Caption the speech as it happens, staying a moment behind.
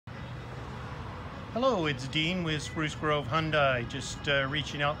Hello, it's Dean with Spruce Grove Hyundai. Just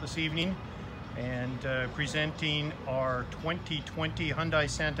reaching out this evening and presenting our 2020 Hyundai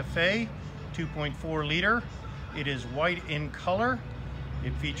Santa Fe 2.4 liter. It is white in color.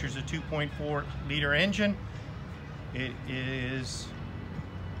 It features a 2.4 liter engine. It is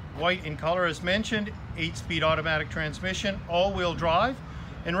white in color as mentioned, 8-speed automatic transmission, all-wheel drive,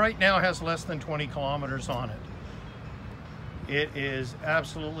 and right now has less than 20 kilometers on it. It is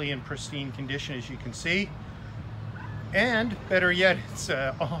absolutely in pristine condition, as you can see, and better yet, it's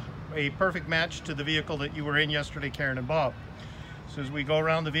a perfect match to the vehicle that you were in yesterday, Karen and Bob. So as we go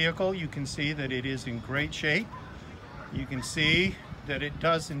around the vehicle, you can see that it is in great shape. You can see that it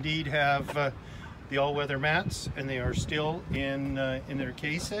does indeed have the all-weather mats, and they are still in their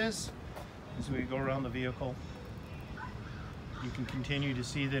cases. As we go around the vehicle, you can continue to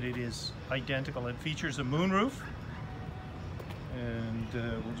see that it is identical. It features a moonroof, and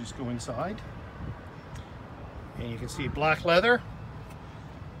we'll just go inside, and you can see black leather.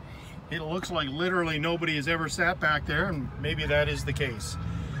 It looks like literally nobody has ever sat back there, and maybe that is the case.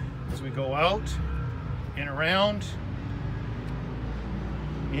 As we go out and around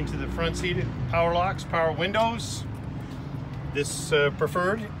into the front seat, power locks, power windows. This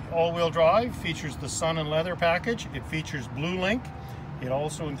preferred all-wheel drive features the sun and leather package. It features Blue Link. It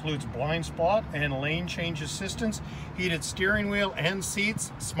also includes blind spot and lane change assistance, heated steering wheel and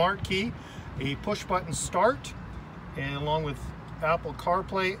seats, smart key, a push button start, and along with Apple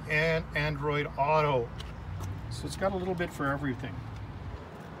CarPlay and Android Auto. So it's got a little bit for everything.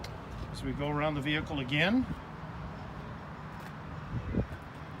 As we go around the vehicle again,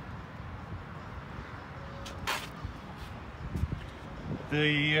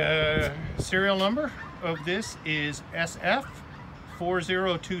 the serial number of this is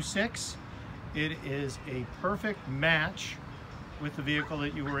SF4026. It is a perfect match with the vehicle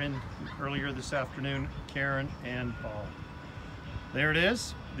that you were in earlier this afternoon, Karen and Paul. There it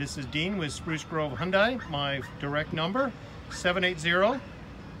is. This is Dean with Spruce Grove Hyundai. My direct number,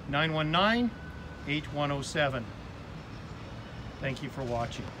 780-919-8107. Thank you for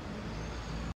watching.